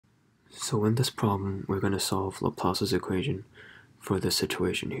So in this problem, we're going to solve Laplace's equation for this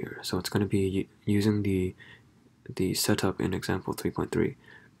situation here. So it's going to be using the setup in example 3.3,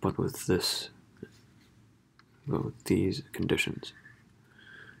 but with these conditions.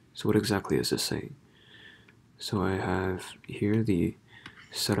 So what exactly is this saying? So I have here the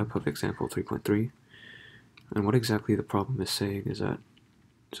setup of example 3.3, and what exactly the problem is saying is that,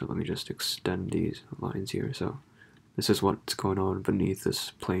 so let me just extend these lines here. So this is what's going on beneath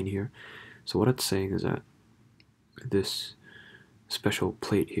this plane here. So what it's saying is that this special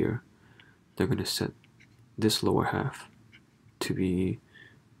plate here, they're going to set this lower half to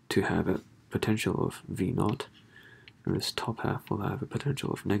have a potential of V0, and this top half will have a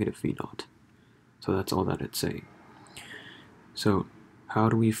potential of negative V0. So that's all that it's saying. So how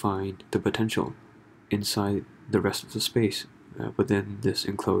do we find the potential inside the rest of the space within this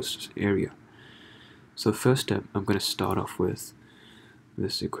enclosed area? So the first step, I'm going to start off with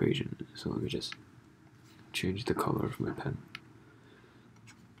this equation. So let me just change the color of my pen.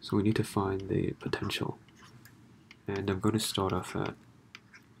 So we need to find the potential, and I'm going to start off at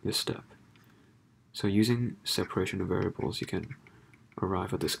this step. So using separation of variables, you can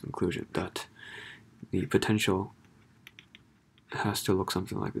arrive at this conclusion that the potential has to look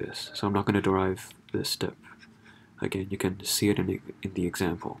something like this. So I'm not going to derive this step. Again, you can see it in the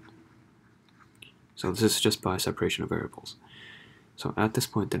example. So this is just by separation of variables. So at this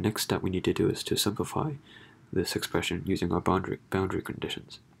point, the next step we need to do is to simplify this expression using our boundary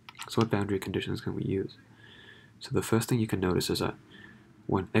conditions. So what boundary conditions can we use? So the first thing you can notice is that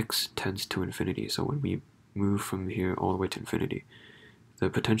when x tends to infinity, so when we move from here all the way to infinity, the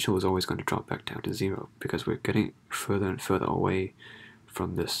potential is always going to drop back down to 0 because we're getting further and further away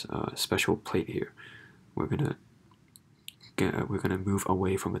from this special plate here. We're gonna move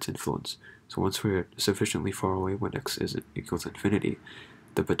away from its influence. So once we're sufficiently far away when x is equals to infinity,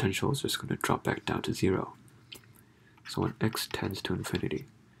 the potential is just going to drop back down to 0. So when x tends to infinity,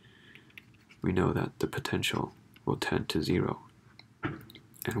 we know that the potential will tend to 0.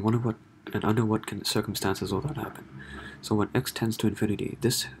 And under what circumstances will that happen? So when x tends to infinity,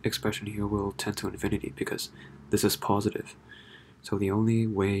 this expression here will tend to infinity because this is positive. So the only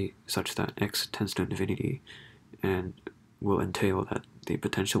way such that x tends to infinity and will entail that the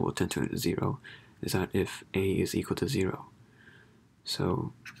potential will tend to 0 is that if a is equal to 0.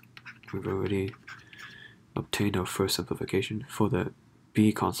 So we've already obtained our first simplification. For the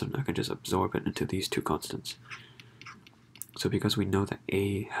b constant, I can just absorb it into these two constants. So because we know that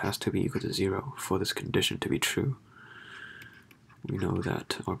a has to be equal to 0 for this condition to be true, we know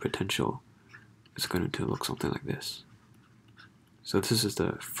that our potential is going to look something like this. So this is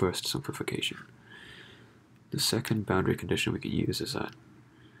the first simplification. The second boundary condition we can use is that,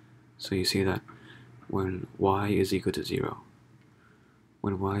 so you see that when y is equal to 0,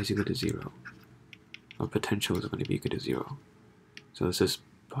 our potential is going to be equal to 0. So this is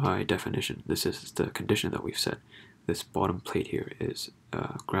by definition, this is the condition that we've set. This bottom plate here is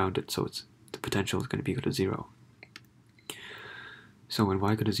grounded, so the potential is going to be equal to 0. So when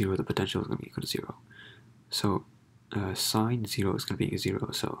y equal to 0, the potential is going to be equal to 0. So sine 0 is going to be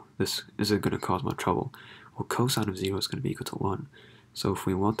 0, so this isn't going to cause much trouble. Well, cosine of 0 is going to be equal to 1. So if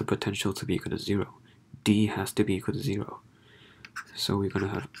we want the potential to be equal to 0, d has to be equal to 0. So we're going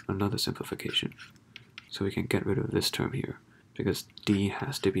to have another simplification. So we can get rid of this term here, because d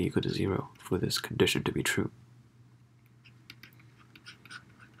has to be equal to 0 for this condition to be true.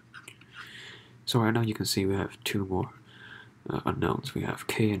 So right now you can see we have two more unknowns. We have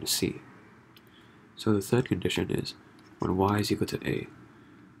k and c. So the third condition is when y is equal to a,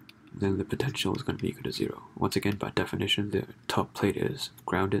 then the potential is going to be equal to 0. Once again, by definition, the top plate is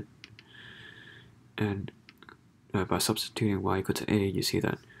grounded. And by substituting y equal to a, you see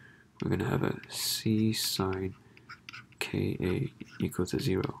that we're going to have a c sine ka equal to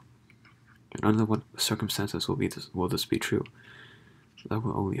 0. And under what circumstances will this be true? That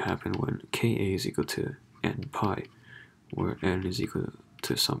will only happen when ka is equal to n pi, where n is equal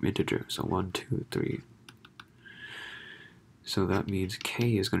to some integer, so 1, 2, 3. So that means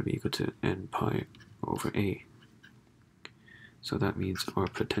k is going to be equal to n pi over a. So that means our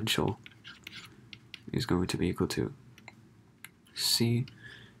potential is going to be equal to c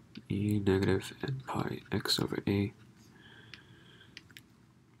e negative n pi x over a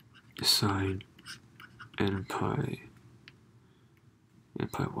sine n pi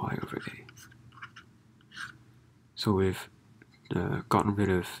y over a. So we've gotten rid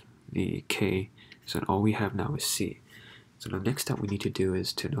of the k, so all we have now is c. So the next step we need to do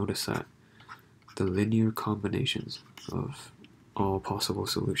is to notice that the linear combinations of all possible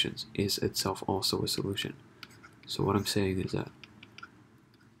solutions is itself also a solution. So what I'm saying is that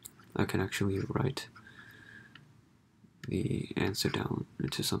I can actually write the answer down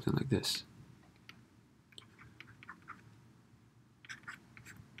into something like this.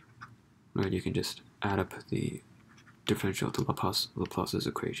 Right, you can just add up the differential to Laplace's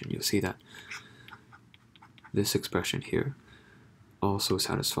equation. You'll see that this expression here also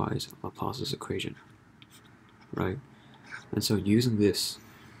satisfies Laplace's equation, right? And so using this,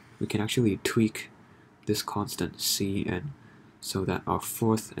 we can actually tweak this constant Cn so that our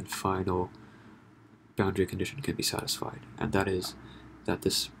fourth and final boundary condition can be satisfied, and that is that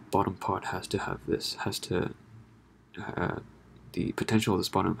this bottom part has to have this, the potential of this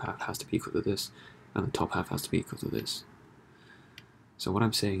bottom half has to be equal to this, and the top half has to be equal to this. So what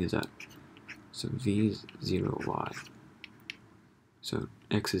I'm saying is that, so v is 0, y, so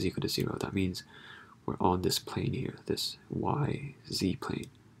x is equal to 0, that means we're on this plane here, this y, z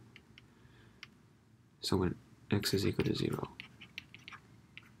plane. So when x is equal to 0,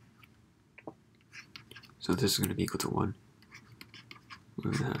 so this is going to be equal to 1,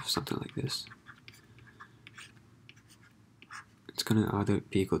 we're going to have something like this. It's going to either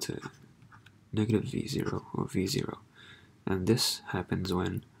be equal to negative v0 or v0, and this happens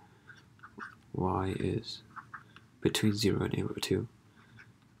when y is between 0 and a over 2,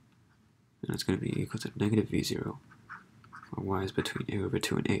 and it's going to be equal to negative v0, or y is between a over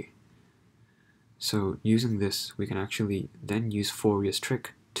 2 and a. So using this, we can actually then use Fourier's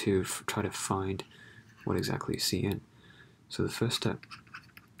trick to try to find what exactly is Cn. So the first step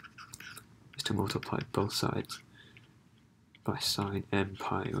is to multiply both sides by sine m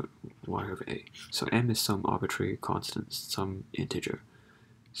pi y over a. So m is some arbitrary constant, some integer.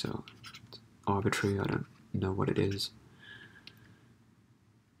 So it's arbitrary, I don't know what it is.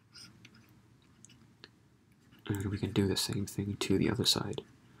 And we can do the same thing to the other side.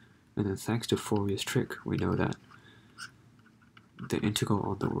 And then thanks to Fourier's trick, we know that the integral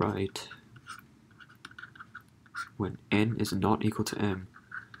on the right, when n is not equal to m,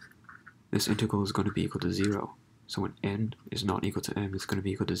 this integral is going to be equal to 0. So when n is not equal to m, it's going to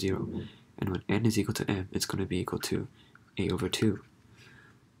be equal to 0. And when n is equal to m, it's going to be equal to a over 2.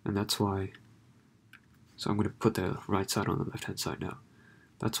 And that's why, so I'm going to put the right side on the left hand side now.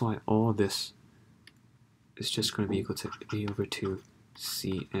 That's why all this is just going to be equal to a over 2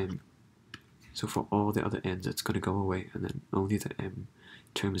 Cm. So for all the other n's, it's going to go away, and then only the m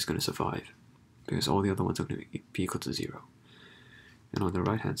term is going to survive, because all the other ones are going to be equal to 0. And on the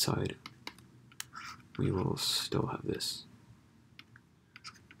right hand side, we will still have this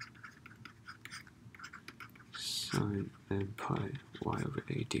sine m pi y over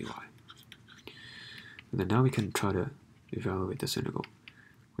a dy. And then now we can try to evaluate this integral.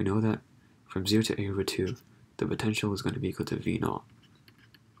 We know that from 0 to a over 2, the potential is going to be equal to v naught.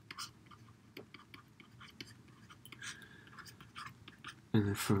 And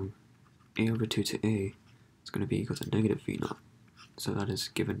then from a over 2 to a, it's going to be equal to negative v naught. So that is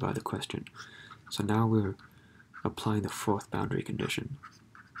given by the question. So now we're applying the fourth boundary condition.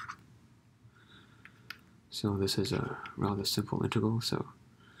 So this is a rather simple integral, so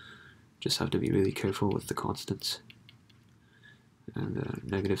just have to be really careful with the constants and the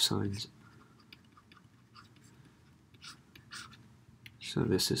negative signs. So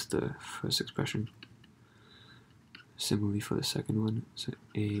this is the first expression. Similarly for the second one, so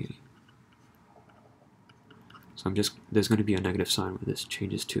there's going to be a negative sign when this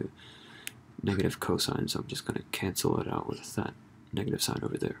changes to negative cosine, so I'm just going to cancel it out with that negative sign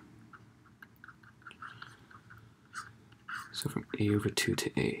over there. So from a over 2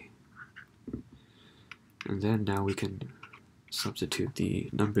 to a. And then now we can substitute the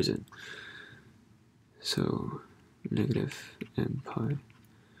numbers in. So negative m pi.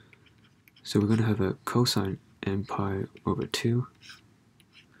 So we're going to have a cosine m pi over 2,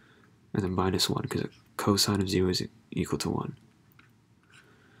 and then minus 1, because a cosine of 0 is equal to 1.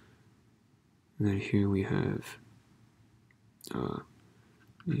 And then here we have av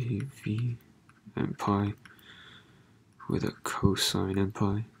m pi with a cosine m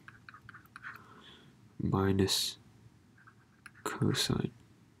pi minus cosine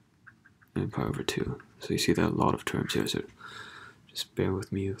m pi over 2. So you see there are a lot of terms here, so just bear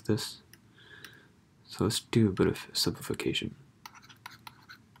with me with this. So let's do a bit of simplification.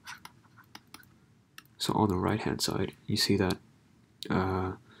 So on the right hand side, you see that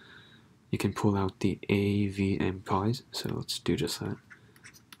you can pull out the a, v, m pi's, so let's do just that.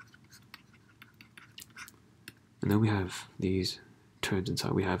 And then we have these terms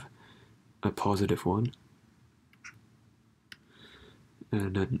inside. We have a positive 1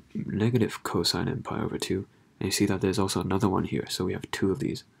 and a negative cosine m pi over 2. And you see that there's also another one here, so we have 2 of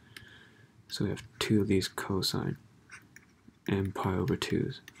these. So we have 2 of these cosine m pi over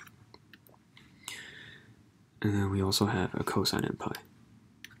 2s. And then we also have a cosine n pi.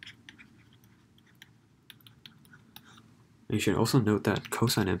 And you should also note that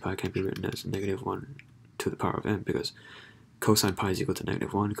cosine n pi can be written as -1 to the power of n, because cosine pi is equal to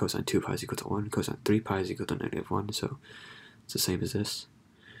 -1, cosine 2 pi is equal to 1, cosine 3 pi is equal to -1, so it's the same as this.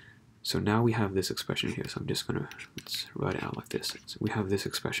 So now we have this expression here, so I'm just gonna, let's write it out like this. So we have this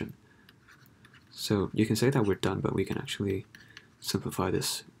expression. So you can say that we're done, but we can actually simplify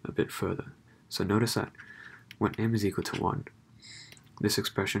this a bit further. So notice that when m is equal to 1, this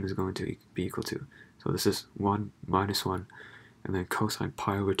expression is going to be equal to, so this is 1 minus 1, and then cosine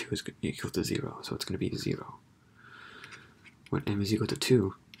pi over 2 is equal to 0, so it's going to be 0. When m is equal to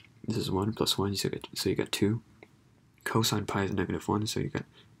 2, this is 1 plus 1, so you get 2. Cosine pi is -1, so you get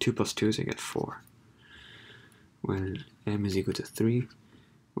 2 plus 2, so you get 4. When m is equal to 3,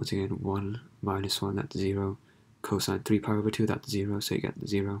 once again, 1 minus 1, that's 0. Cosine 3 pi over 2, that's 0, so you get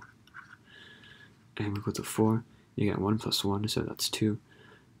 0. M equal to 4, you get 1 plus 1, so that's 2.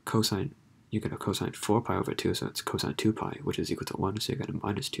 Cosine, you get a cosine 4 pi over 2, so it's cosine 2 pi, which is equal to 1, so you get a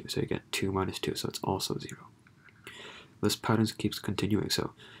minus 2, so you get 2 minus 2, so it's also 0. This pattern keeps continuing,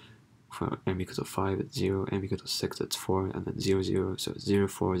 so for m equals to 5, it's 0, m equals to 6, it's 4, and then 0, 0, so 0,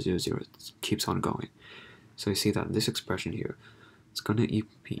 4, 0, 0, it keeps on going. So you see that this expression here, it's going to be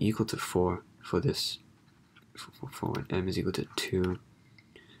equal to 4 for this, for when m is equal to 2,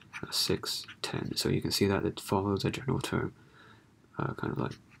 6, 10. So you can see that it follows a general term, kind of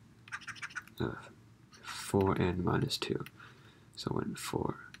like 4n minus 2. So when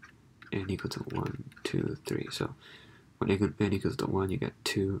 4n equals to 1, 2, 3. So when n equals to 1, you get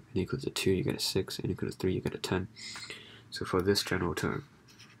 2, n equals to 2, you get a 6, n equals to 3, you get a 10. So for this general term,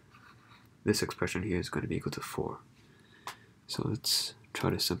 this expression here is going to be equal to 4. So let's try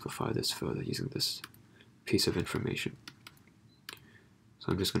to simplify this further using this piece of information.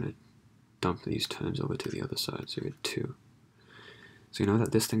 So I'm just going to dump these terms over to the other side, so you get 2. So you know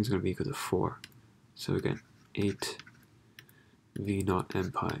that this thing is going to be equal to 4. So we get 8 v naught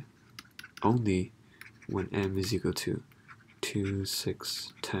m pi only when m is equal to 2,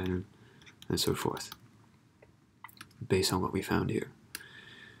 6, 10, and so forth, based on what we found here.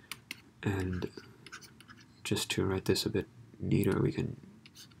 And just to write this a bit neater, we can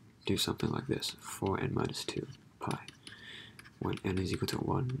do something like this: 4n minus 2 pi when n is equal to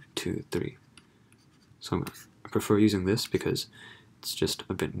 1, 2, 3. So I prefer using this because it's just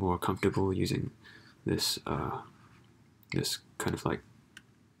a bit more comfortable using this this kind of like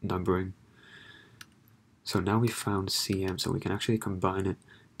numbering. So now we found Cm, so we can actually combine it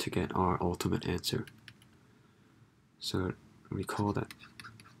to get our ultimate answer. So recall that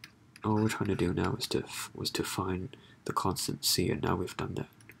all we're trying to do now was to find the constant C, and now we've done that.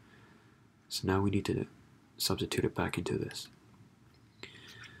 So now we need to substitute it back into this.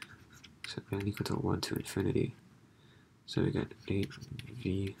 So n equal to 1 to infinity. So we get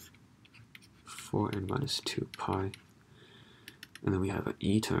 8v 4n minus 2 pi. And then we have an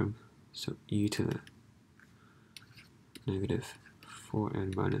e term, so e to the negative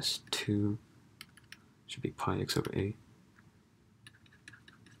 4n minus 2 should be pi x over a.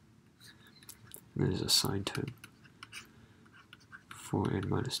 And there's a sine term, 4n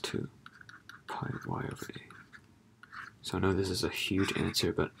minus 2 pi y over a. So I know this is a huge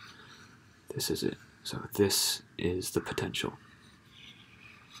answer, but this is it. So this is the potential.